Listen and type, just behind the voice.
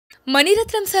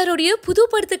Maniratnam சாரோடைய புது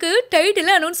படத்துக்கு title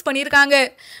announce பண்ணிருக்காங்க.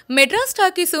 Madras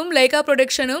talkiesum Leica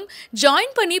productionum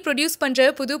join பண்ணி ப்ரொடியூஸ் பண்ற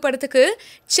புது படத்துக்கு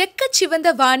Chekka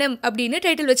Chivantha Vaanam அப்படினு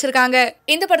டைட்டில் வச்சிருக்காங்க.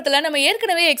 இந்த படத்துல நம்ம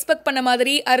ஏற்கனவே எக்ஸ்பெக்ட் பண்ண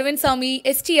மாதிரி அரவிந்த் சாமி,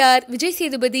 எஸ்டிஆர், விஜய்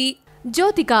சேதுபதி,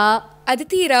 ஜோதிகா,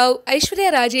 அதித்தி ராவ், ஐஸ்வர்யா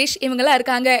ராஜேஷ் இவங்கெல்லாம்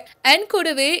இருக்காங்க. அண்ட்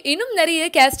கூடவே இன்னும் நிறைய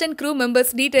caste and crew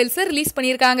members டீடைல்ஸை release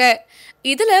பண்ணியிருக்காங்க.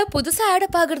 இதில் புதுசாக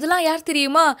ஆட் ஆகிறதுலாம் யார்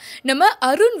தெரியுமா? நம்ம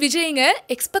அருண் விஜய்ங்க.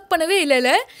 எக்ஸ்பெக்ட் பண்ணவே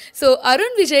இல்லைல்ல. ஸோ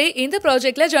அருண் விஜய் இந்த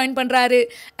ப்ராஜெக்டில் ஜாயின் பண்ணுறாரு.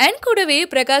 அண்ட் கூடவே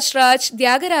பிரகாஷ் ராஜ்,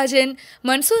 தியாகராஜன்,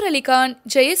 மன்சூர் அலிகான்,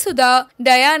 ஜெயசுதா,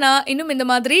 டயானா இன்னும் இந்த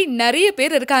மாதிரி நிறைய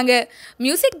பேர் இருக்காங்க.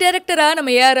 மியூசிக் டைரக்டராக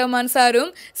நம்ம ஏஆர் ரஹ்மான்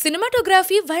சாரும்,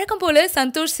 சினிமாட்டோகிராஃபி வழக்கம் போல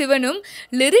சந்தோஷ் சிவனும்,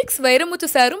 லிரிக்ஸ் வைரமுத்து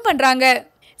சாரும் பண்ணுறாங்க.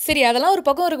 சரி, அதெல்லாம் ஒரு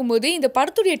பக்கம் இருக்கும்போது இந்த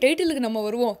படத்துடைய டைட்டிலுக்கு நம்ம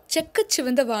வருவோம். செக்க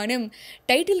சிவந்த வானம்.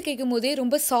 டைட்டில் கேட்கும் போதே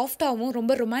ரொம்ப சாஃப்டாகவும்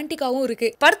ரொம்ப ரொமான்டிக்காகவும் இருக்கு.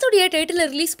 படத்துடைய டைட்டிலை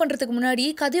ரிலீஸ் பண்றதுக்கு முன்னாடி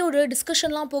கதையோட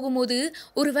டிஸ்கஷன்லாம் போகும்போது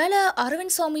ஒருவேளை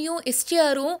அரவிந்த் சாமியும்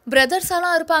எஸ்டிஆரும்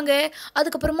பிரதர்ஸாலாம் இருப்பாங்க,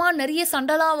 அதுக்கப்புறமா நிறைய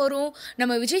சண்டைலாம் வரும்,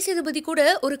 நம்ம விஜய் சேதுபதி கூட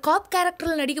ஒரு காப்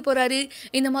கேரக்டர்ல நடிக்க போறாரு,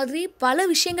 இந்த மாதிரி பல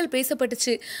விஷயங்கள்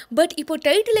பேசப்பட்டுச்சு. பட் இப்போ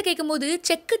டைட்டிலை கேட்கும் போது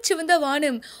செக்க சிவந்த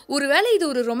வானம், ஒருவேளை இது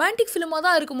ஒரு ரொமான்டிக் ஃபிலிமா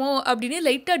தான் இருக்குமோ அப்படின்னு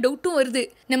லைட்டா டவுட்டும் வருது.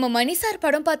 நம்ம மணி சார்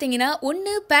படம் பார்த்தீங்கன்னா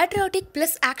ஒன்று பேட்ரியாட்டிக்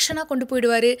ப்ளஸ் ஆக்ஷனாக கொண்டு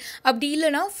போயிடுவார், அப்படி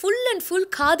இல்லைனா ஃபுல் அண்ட் ஃபுல்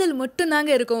காதல் மட்டும்தாங்க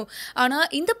இருக்கும். ஆனால்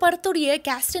இந்த படத்துடைய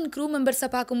கேஸ்ட் அண்ட் க்ரூ மெம்பர்ஸை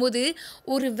பார்க்கும்போது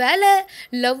ஒரு வேளை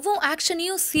லவ்வும்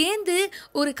ஆக்ஷனையும் சேர்ந்து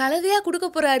ஒரு கலவையாக கொடுக்க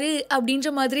போகிறாரு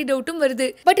அப்படின்ற மாதிரி டவுட்டும் வருது.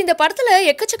 பட் இந்த படத்தில்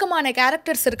எக்கச்சக்கமான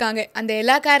கேரக்டர்ஸ் இருக்காங்க. அந்த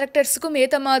எல்லா கேரக்டர்ஸுக்கும்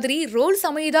ஏற்ற மாதிரி ரோல்ஸ்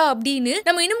அமையுதா அப்படின்னு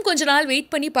நம்ம இன்னும் கொஞ்ச நாள்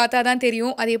வெயிட் பண்ணி பார்த்தா தான்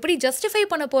தெரியும். அதை எப்படி ஜஸ்டிஃபை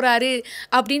பண்ண போகிறாரு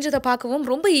அப்படின்றத பார்க்கவும்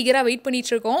ரொம்ப ஈகராக வெயிட்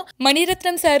பண்ணிட்டு இருக்கோம்.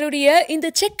 மணிரத்னம் சாருடைய இந்த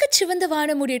செக்க சிவந்த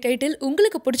வானமுடைய டைட்டில்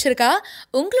உங்களுக்கு பிடிச்சிருக்கா?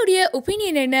 உங்களுடைய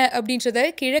ஒப்பீனியன் என்ன அப்படின்றத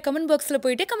கீழே கமெண்ட் பாக்ஸ்ல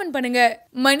போயிட்டு கமெண்ட் பண்ணுங்க.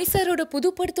 மணி சாரோட புது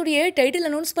படத்துடைய டைட்டில்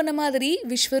அனௌன்ஸ் பண்ண மாதிரி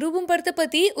விஸ்வரூபம் படத்தை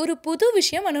பத்தி ஒரு புது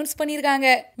விஷயம் அனௌன்ஸ் பண்ணிருக்காங்க.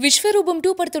 விஸ்வரூபம்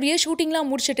 2 படத்துடைய ஷூட்டிங்லாம்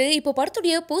முடிச்சுட்டு இப்போ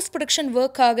படத்துடைய போஸ்ட் ப்ரொடக்ஷன்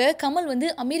ஒர்க்காக கமல் வந்து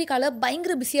அமெரிக்கால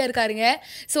பயங்கர பிஸியா இருக்காருங்க.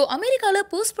 ஸோ அமெரிக்கால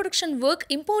போஸ்ட் ப்ரொடக்ஷன் ஒர்க்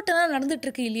இம்பார்ட்டன்டா நடந்துட்டு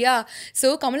இருக்கு இல்லையா? ஸோ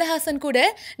கமலஹாசன் கூட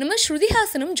நம்ம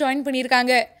ஸ்ருதிஹாசனும் ஜாயின்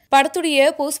பண்ணியிருக்காங்க. படத்துடைய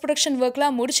போஸ்ட் ப்ரொடக்ஷன்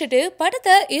ஒர்க்லாம் முடிச்சுட்டு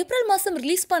படத்தை ஏப்ரல் மாதம்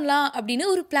ரிலீஸ் பண்ணலாம் அப்படின்னு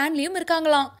ஒரு பிளான்லையும்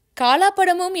இருக்காங்களாம். காலா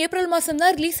படமும் ஏப்ரல் மாதம்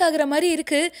தான் ரிலீஸ் ஆகிற மாதிரி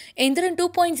இருக்கு. எந்திரன்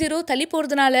 2.0 தள்ளி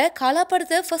போகிறதுனால காலா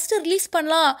படத்தை ஃபர்ஸ்ட் ரிலீஸ்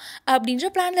பண்ணலாம்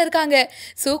அப்படின்ற பிளான்ல இருக்காங்க.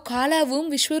 ஸோ காலாவும்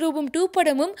விஸ்வரூபம் 2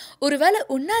 படமும் ஒருவேளை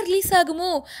ஒன்றா ரிலீஸ்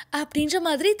ஆகுமோ அப்படின்ற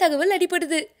மாதிரி தகவல்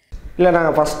அடிபடுது. இல்லை,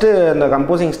 நாங்கள் ஃபஸ்ட்டு இந்த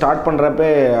கம்போசிங் ஸ்டார்ட் பண்ணுறப்பே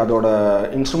அதோட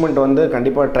இன்ஸ்ட்ருமெண்ட் வந்து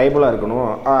கண்டிப்பாக ட்ரைபலாக இருக்கணும்.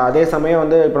 அதே சமயம்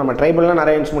வந்து இப்போ நம்ம ட்ரைபல்லாம்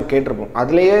நிறைய இன்ஸ்ட்ருமெண்ட் கேட்டிருப்போம்,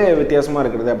 அதுலேயே வித்தியாசமாக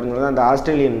இருக்கிறது அப்படிங்கிறது அந்த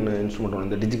ஆஸ்திரேலியன் இன்ஸ்ட்ருமெண்ட்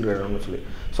வந்து டிஜிகிரேடர்னு சொல்லி.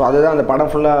 ஸோ அதுதான் அந்த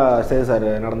படம் ஃபுல்லாக சார்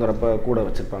நடந்து வரப்போ கூட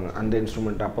வச்சுருப்பாங்க அந்த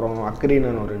இன்ஸ்ட்ருமெண்ட். அப்புறம்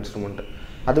அக்ரீன்னு ஒரு இன்ஸ்ட்ருமெண்ட்,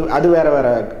 அது வேறு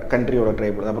வேறு கண்ட்ரியோட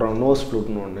ட்ரைபல். அப்புறம் நோஸ்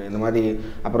ஃப்ளூட்னு ஒன்று, இந்த மாதிரி.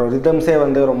 அப்புறம் ரிதம்ஸே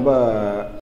வந்து ரொம்ப